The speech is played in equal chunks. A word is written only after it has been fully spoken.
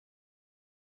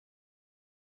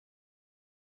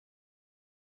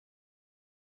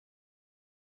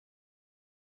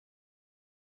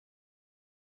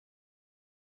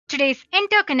Today's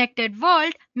interconnected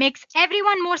world makes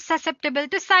everyone more susceptible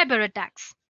to cyber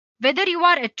attacks. Whether you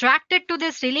are attracted to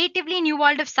this relatively new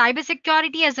world of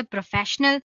cybersecurity as a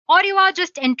professional or you are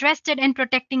just interested in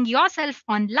protecting yourself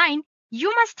online,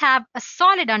 you must have a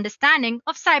solid understanding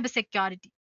of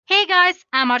cybersecurity. Hey guys,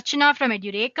 I'm Archana from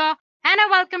Edureka and I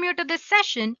welcome you to this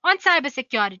session on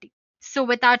cybersecurity. So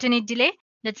without any delay,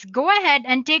 let's go ahead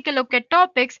and take a look at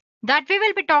topics that we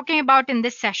will be talking about in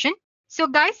this session. So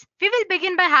guys, we will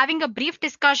begin by having a brief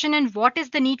discussion on what is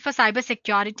the need for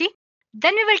cybersecurity.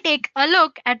 Then we will take a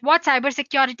look at what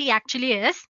cybersecurity actually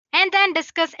is and then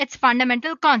discuss its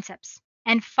fundamental concepts.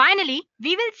 And finally,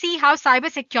 we will see how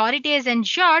cybersecurity is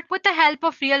ensured with the help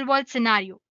of real-world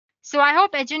scenario. So I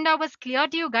hope agenda was clear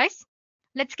to you guys.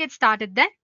 Let's get started then.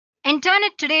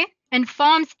 Internet today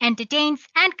informs, entertains,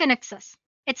 and connects us.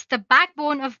 It's the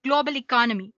backbone of global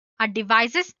economy. Our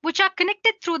devices, which are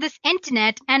connected through this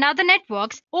internet and other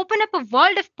networks, open up a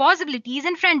world of possibilities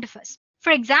in front of us.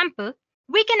 For example,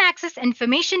 we can access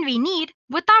information we need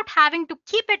without having to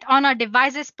keep it on our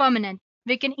devices permanently.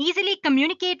 We can easily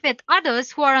communicate with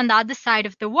others who are on the other side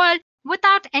of the world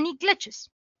without any glitches.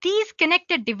 These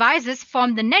connected devices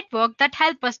form the network that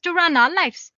help us to run our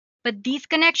lives. But these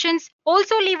connections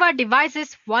also leave our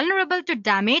devices vulnerable to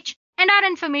damage and our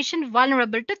information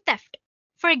vulnerable to theft.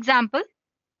 For example,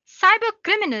 cyber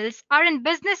criminals are in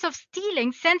business of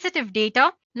stealing sensitive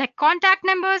data like contact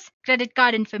numbers, credit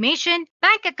card information,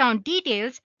 bank account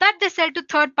details that they sell to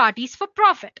third parties for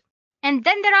profit. And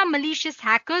then there are malicious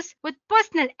hackers with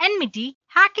personal enmity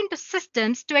hack into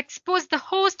systems to expose the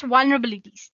host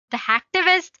vulnerabilities. The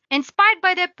hacktivists, inspired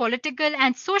by their political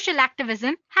and social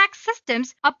activism, hack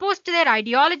systems opposed to their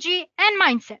ideology and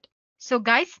mindset. So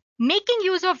guys, making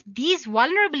use of these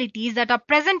vulnerabilities that are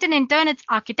present in Internet's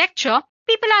architecture,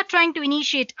 people are trying to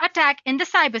initiate attack in the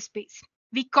cyberspace.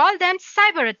 We call them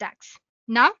cyber attacks.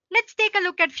 Now, let's take a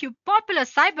look at few popular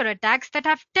cyber attacks that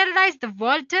have terrorized the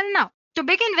world till now. To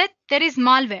begin with, there is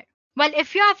malware. Well,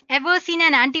 if you have ever seen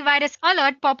an antivirus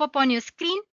alert pop up on your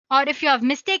screen, or if you have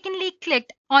mistakenly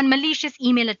clicked on malicious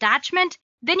email attachment,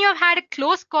 then you have had a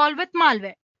close call with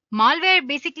malware. Malware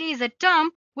basically is a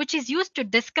term which is used to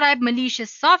describe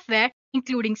malicious software,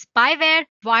 including spyware,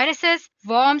 viruses,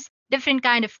 worms, different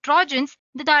kind of trojans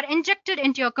that are injected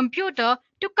into your computer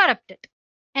to corrupt it.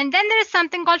 And then there is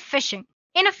something called phishing.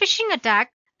 In a phishing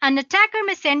attack, an attacker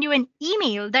may send you an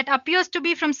email that appears to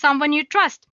be from someone you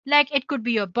trust, like it could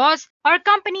be your boss or a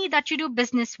company that you do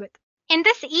business with. In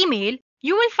this email,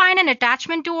 you will find an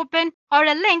attachment to open or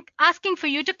a link asking for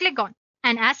you to click on.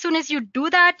 And as soon as you do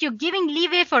that, you're giving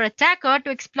leeway for attacker to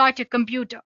exploit your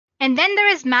computer. And then there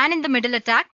is man-in-the-middle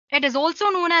attack. It is also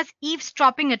known as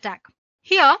eavesdropping attack.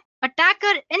 Here,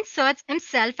 attacker inserts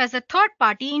himself as a third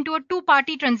party into a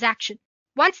two-party transaction.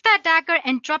 Once the attacker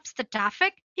interrupts the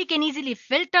traffic, he can easily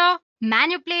filter,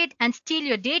 manipulate, and steal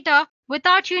your data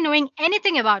without you knowing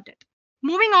anything about it.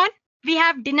 Moving on, we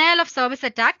have denial of service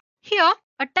attack. Here,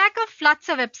 attacker floods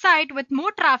a website with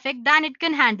more traffic than it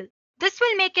can handle. This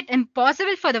will make it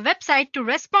impossible for the website to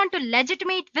respond to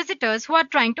legitimate visitors who are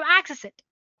trying to access it.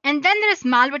 And then there is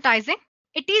malvertising.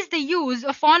 It is the use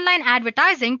of online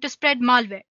advertising to spread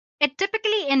malware. It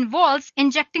typically involves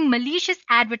injecting malicious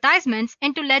advertisements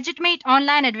into legitimate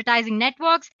online advertising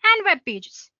networks and web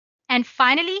pages. And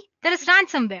finally, there is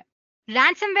ransomware.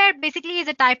 Ransomware basically is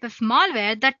a type of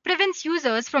malware that prevents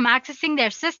users from accessing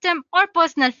their system or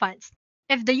personal files.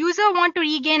 If the user wants to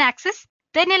regain access,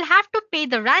 then he'll have to pay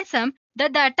the ransom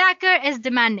that the attacker is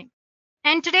demanding.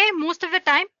 And today, most of the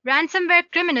time, ransomware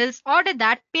criminals order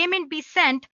that payment be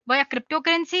sent via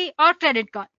cryptocurrency or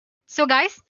credit card. So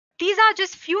guys, these are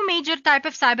just few major type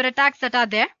of cyber attacks that are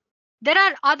there. There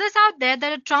are others out there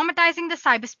that are traumatizing the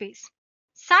cyberspace.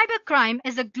 Cybercrime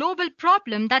is a global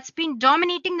problem that's been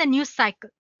dominating the news cycle.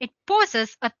 It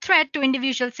poses a threat to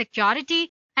individual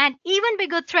security and even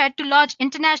bigger threat to large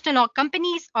international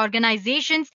companies,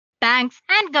 organizations, banks,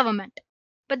 and government.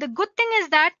 But the good thing is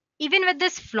that even with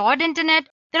this flawed internet,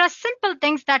 there are simple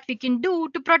things that we can do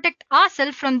to protect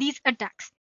ourselves from these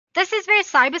attacks. This is where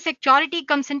cybersecurity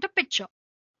comes into picture.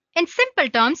 In simple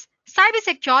terms,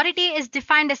 cybersecurity is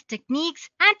defined as techniques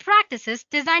and practices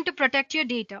designed to protect your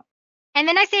data. And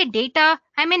when I say data,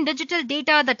 I mean digital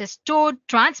data that is stored,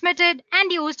 transmitted,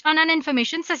 and used on an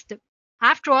information system.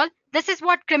 After all, this is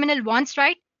what criminal wants,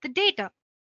 right? The data.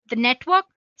 The network,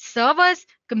 servers,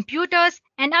 computers,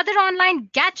 and other online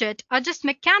gadgets are just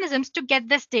mechanisms to get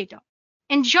this data.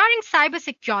 Ensuring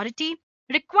cybersecurity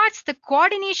requires the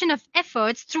coordination of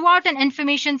efforts throughout an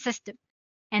information system.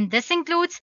 And this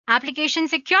includes application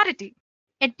security.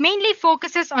 It mainly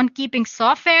focuses on keeping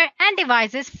software and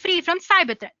devices free from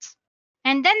cyber threats.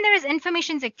 And then there is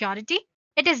information security.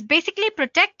 It is basically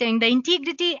protecting the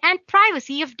integrity and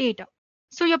privacy of data.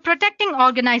 So you're protecting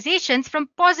organizations from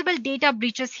possible data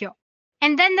breaches here.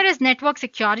 And then there is network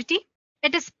security.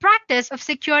 It is practice of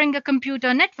securing a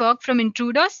computer network from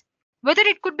intruders, whether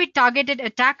it could be targeted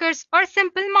attackers or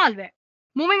simple malware.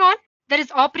 Moving on, there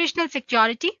is operational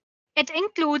security. It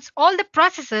includes all the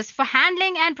processes for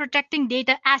handling and protecting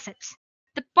data assets,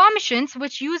 the permissions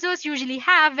which users usually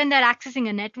have when they're accessing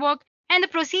a network, and the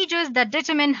procedures that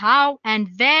determine how and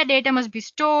where data must be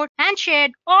stored and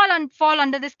shared all fall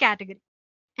under this category.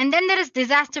 And then there is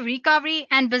disaster recovery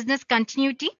and business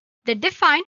continuity. They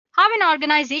define how an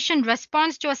organization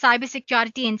responds to a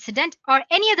cybersecurity incident or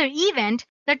any other event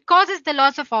that causes the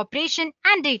loss of operation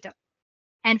and data.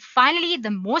 And finally,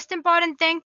 the most important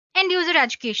thing, end user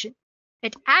education.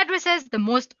 It addresses the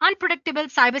most unpredictable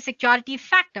cybersecurity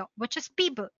factor, which is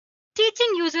people.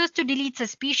 Teaching users to delete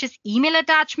suspicious email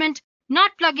attachment,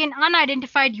 not plug in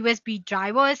unidentified USB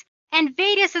drivers, and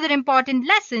various other important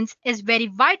lessons is very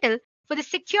vital for the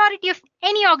security of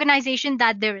any organization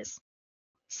that there is.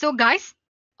 So guys,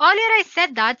 earlier I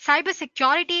said that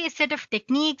cybersecurity is a set of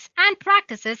techniques and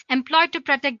practices employed to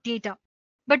protect data.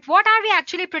 But what are we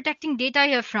actually protecting data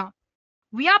here from?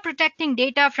 We are protecting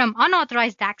data from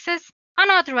unauthorized access,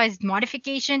 unauthorized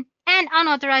modification, and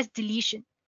unauthorized deletion.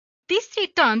 These three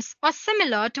terms are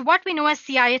similar to what we know as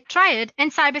CIA triad in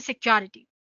cybersecurity.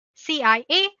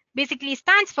 CIA basically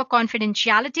stands for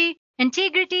confidentiality,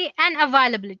 integrity, and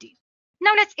availability.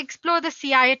 Now let's explore the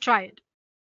CIA triad.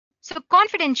 So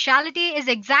confidentiality is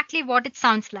exactly what it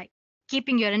sounds like,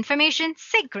 keeping your information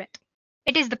secret.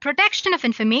 It is the protection of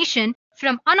information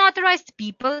from unauthorized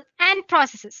people and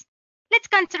processes. Let's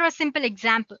consider a simple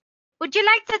example. Would you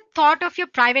like the thought of your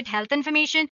private health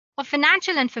information or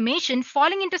financial information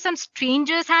falling into some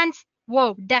stranger's hands?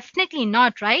 Whoa, definitely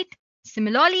not, right?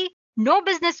 Similarly, no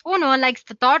business owner likes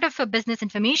the thought of her business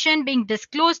information being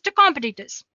disclosed to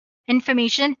competitors.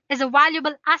 Information is a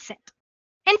valuable asset.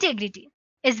 Integrity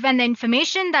is when the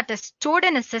information that is stored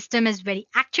in a system is very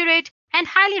accurate and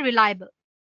highly reliable.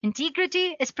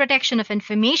 Integrity is protection of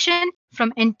information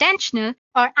from intentional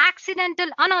or accidental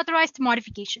unauthorized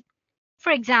modification.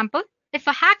 For example, if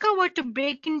a hacker were to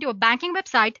break into a banking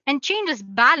website and change its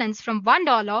balance from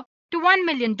 $1 to $1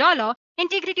 million,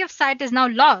 integrity of site is now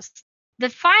lost. The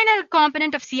final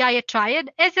component of CIA triad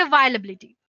is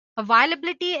availability.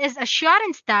 Availability is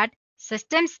assurance that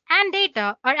systems and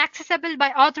data are accessible by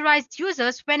authorized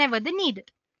users whenever they need it.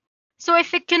 So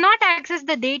if we cannot access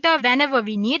the data whenever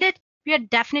we need it, we are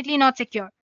definitely not secure.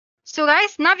 So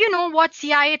guys, now you know what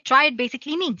CIA triad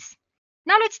basically means.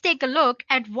 Now let's take a look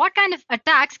at what kind of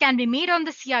attacks can be made on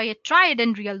the CIA triad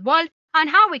in real world and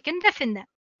how we can defend them.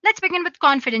 Let's begin with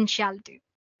confidentiality.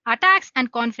 Attacks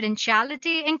and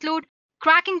confidentiality include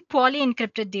cracking poorly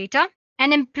encrypted data,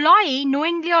 an employee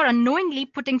knowingly or unknowingly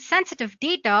putting sensitive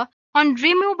data on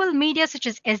removable media such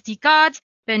as SD cards,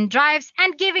 pen drives,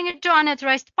 and giving it to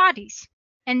unauthorized parties.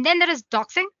 And then there is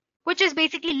doxing, which is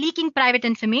basically leaking private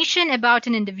information about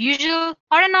an individual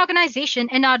or an organization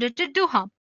in order to do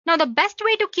harm. Now, the best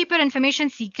way to keep your information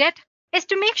secret is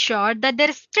to make sure that there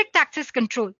is strict access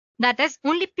control. That is,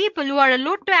 only people who are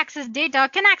allowed to access data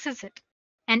can access it.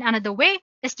 And another way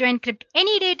is to encrypt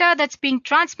any data that's being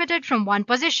transmitted from one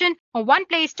position or one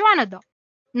place to another.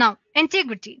 Now,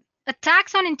 integrity.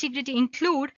 Attacks on integrity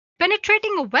include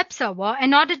penetrating a web server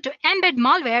in order to embed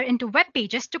malware into web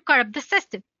pages to corrupt the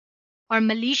system, or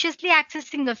maliciously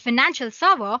accessing the financial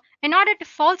server in order to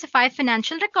falsify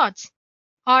financial records,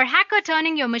 or hacker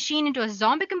turning your machine into a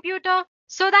zombie computer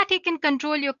so that he can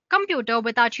control your computer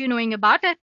without you knowing about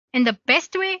it. And the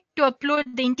best way to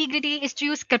upload the integrity is to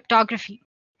use cryptography.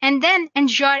 And then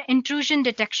ensure intrusion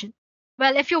detection.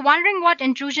 Well, if you're wondering what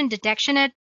intrusion detection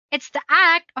is, it's the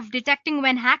act of detecting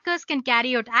when hackers can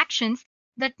carry out actions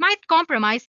that might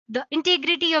compromise the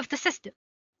integrity of the system.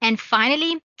 And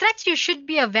finally, threats you should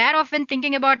be aware of when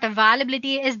thinking about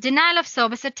availability is denial of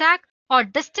service attack or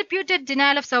distributed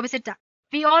denial of service attack.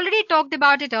 We already talked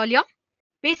about it earlier.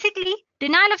 Basically,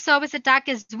 denial of service attack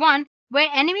is one where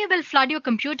enemy will flood your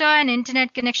computer and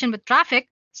internet connection with traffic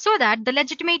so that the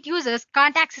legitimate users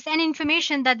can't access any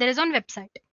information that there is on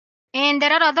website. And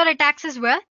there are other attacks as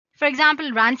well. For example,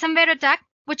 ransomware attack,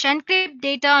 which encrypt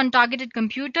data on targeted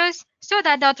computers so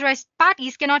that the authorized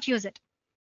parties cannot use it.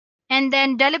 And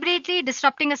then deliberately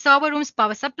disrupting a server room's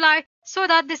power supply so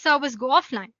that the servers go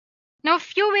offline. Now, a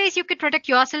few ways you could protect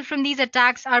yourself from these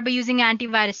attacks are by using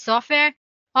antivirus software,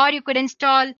 or you could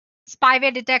install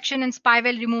spyware detection and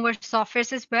spyware remover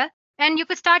softwares as well, and you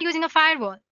could start using a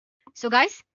firewall. So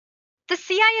guys, the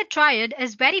CIA triad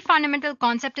is very fundamental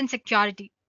concept in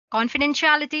security.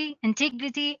 Confidentiality,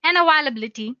 integrity, and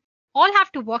availability all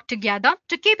have to work together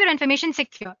to keep your information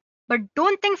secure. But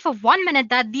don't think for 1 minute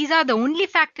that these are the only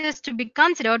factors to be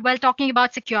considered while talking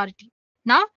about security.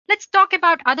 Now, let's talk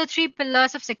about other three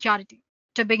pillars of security.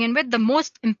 To begin with, the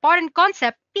most important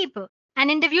concept, people. An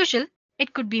individual,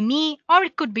 it could be me or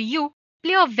it could be you,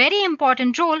 play a very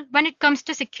important role when it comes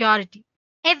to security.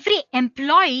 Every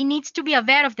employee needs to be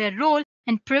aware of their role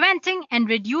in preventing and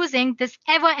reducing this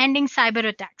ever-ending cyber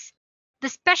attacks. The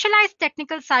specialized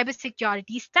technical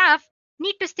cybersecurity staff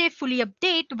need to stay fully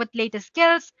updated with latest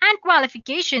skills and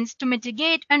qualifications to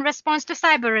mitigate and respond to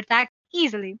cyber attacks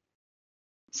easily.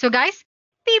 So guys,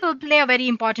 people play a very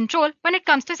important role when it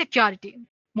comes to security.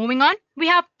 Moving on, we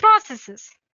have processes.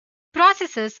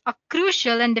 Processes are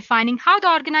crucial in defining how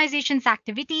the organization's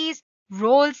activities,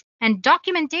 roles, and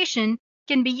documentation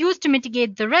can be used to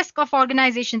mitigate the risk of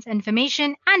organization's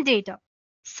information and data.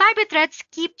 Cyber threats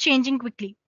keep changing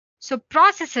quickly, so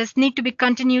processes need to be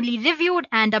continually reviewed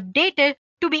and updated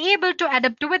to be able to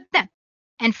adapt with them.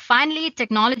 And finally,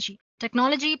 technology.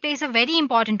 Technology plays a very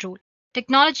important role.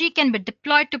 Technology can be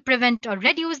deployed to prevent or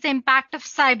reduce the impact of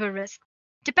cyber risk,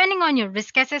 depending on your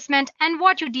risk assessment and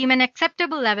what you deem an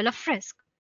acceptable level of risk.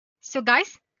 So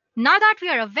guys, now that we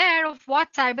are aware of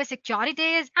what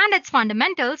cybersecurity is and its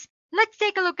fundamentals, let's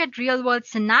take a look at real-world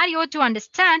scenario to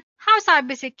understand how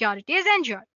cybersecurity is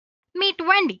ensured. Meet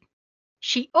Wendy.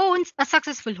 She owns a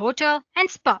successful hotel and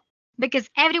spa because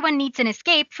everyone needs an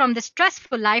escape from the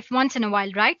stressful life once in a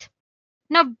while, right?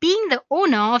 Now, being the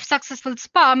owner of successful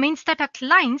spa means that her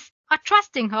clients are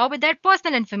trusting her with their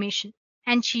personal information,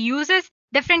 and she uses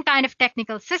different kind of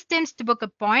technical systems to book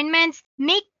appointments,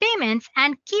 make payments,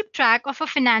 and keep track of her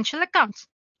financial accounts.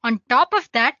 On top of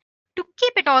that, to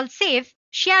keep it all safe,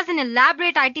 she has an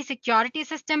elaborate IT security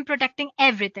system protecting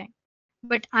everything.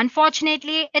 But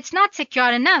unfortunately, it's not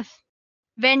secure enough.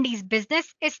 Wendy's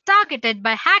business is targeted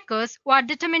by hackers who are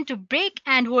determined to break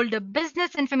and hold her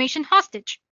business information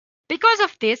hostage. Because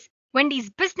of this, Wendy's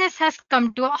business has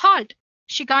come to a halt.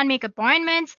 She can't make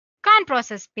appointments, can't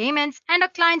process payments, and her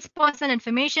client's personal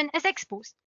information is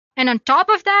exposed. And on top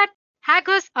of that,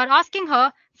 hackers are asking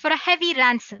her for a heavy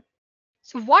ransom.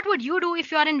 So what would you do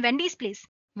if you are in Wendy's place?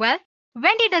 Well,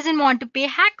 Wendy doesn't want to pay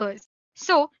hackers.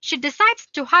 So she decides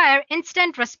to hire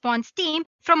incident response team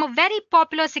from a very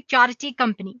popular security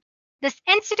company. This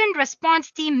incident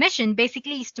response team mission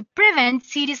basically is to prevent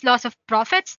serious loss of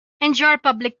profits, ensure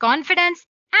public confidence,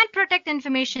 and protect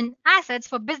information assets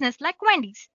for business like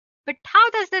Wendy's. But how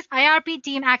does this IRP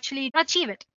team actually achieve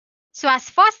it? So as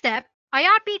first step,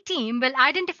 IRP team will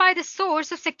identify the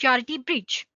source of security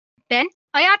breach. Then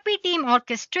IRP team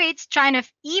orchestrates chain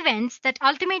of events that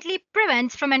ultimately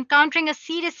prevents from encountering a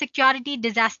serious security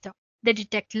disaster. They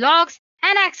detect logs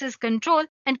and access control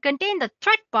and contain the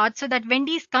threat path so that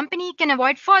Wendy's company can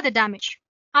avoid further damage.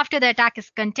 After the attack is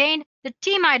contained, the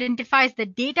team identifies the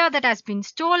data that has been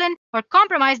stolen or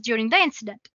compromised during the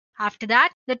incident. After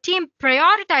that, the team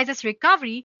prioritizes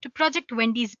recovery to protect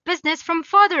Wendy's business from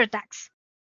further attacks.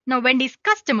 Now, Wendy's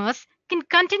customers can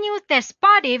continue their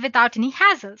spa day without any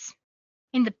hassles.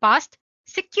 In the past,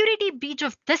 security breach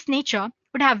of this nature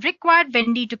would have required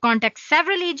Wendy to contact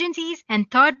several agencies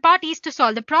and third parties to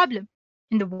solve the problem.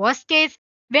 In the worst case,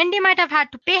 Wendy might have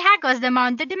had to pay hackers the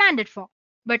amount they demanded for.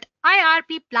 But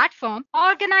IRP platform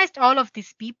organized all of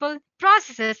these people,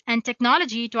 processes, and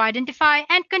technology to identify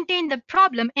and contain the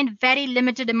problem in very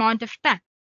limited amount of time.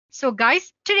 So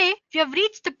guys, today we have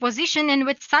reached the position in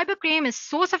which cybercrime is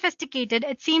so sophisticated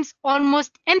it seems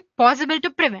almost impossible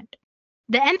to prevent.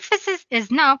 The emphasis is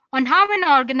now on how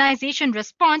an organization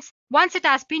responds once it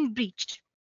has been breached.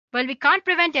 While we can't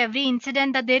prevent every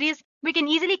incident that there is, we can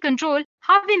easily control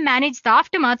how we manage the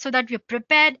aftermath so that we are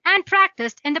prepared and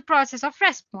practiced in the process of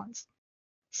response.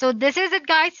 So this is it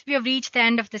guys, we have reached the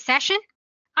end of the session.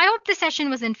 I hope the session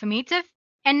was informative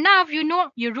and now you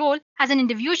know your role as an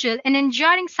individual in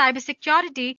ensuring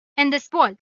cybersecurity in this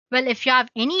world. Well, if you have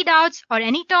any doubts or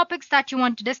any topics that you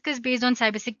want to discuss based on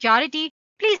cybersecurity,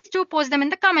 please do post them in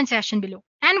the comment section below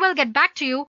and we'll get back to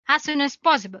you as soon as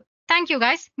possible. Thank you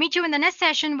guys. Meet you in the next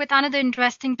session with another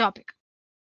interesting topic.